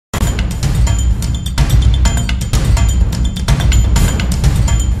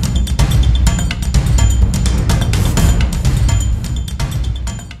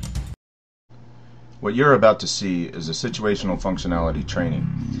What you're about to see is a situational functionality training.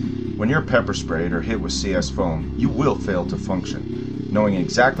 When you're pepper sprayed or hit with CS foam, you will fail to function. Knowing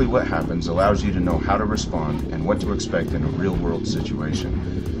exactly what happens allows you to know how to respond and what to expect in a real-world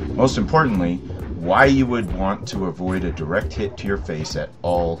situation. Most importantly, why you would want to avoid a direct hit to your face at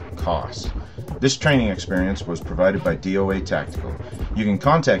all costs. This training experience was provided by DOA Tactical. You can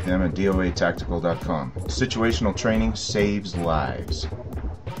contact them at doatactical.com. Situational training saves lives.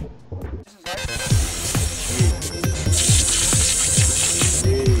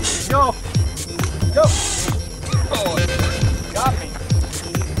 Go! Go! Oh, got me.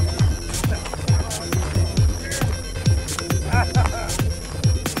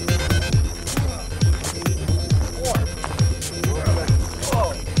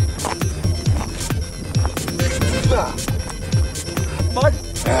 Bud,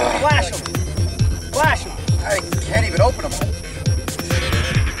 flash him. Flash him. I can't even open them.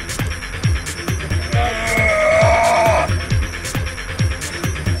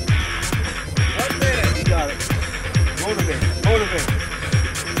 Motivate.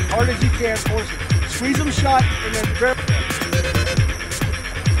 Hard as you can, force it. Squeeze them shut and then grab. There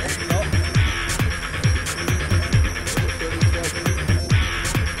you go.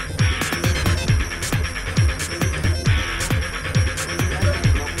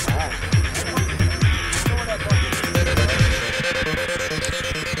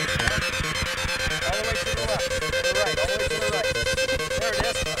 All the way to the left. To the right. All the way to the right. There it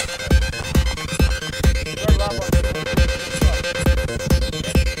is. Turn left on.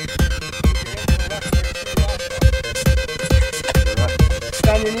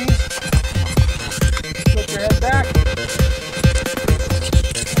 On your knees. Flip your head back.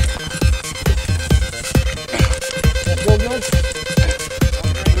 That feel good?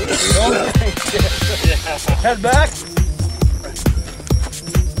 Head back.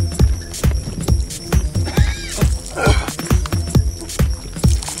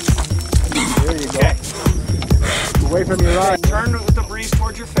 There you go. Okay. Away from your eye. Turn with the breeze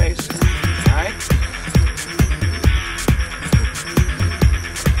towards your face. All right.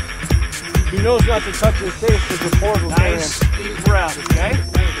 He knows not to touch his face because the pores will nice deep breath, okay?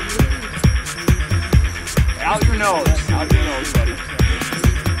 Out your nose. Out your nose, buddy.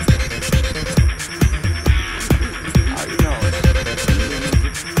 Out your nose.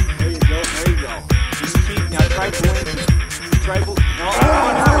 There you go. There you go. Just keep. Now try pulling. Try pulling. No.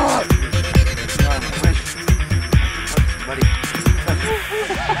 Buddy.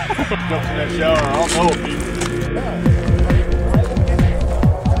 Jump in that shower. I'll know.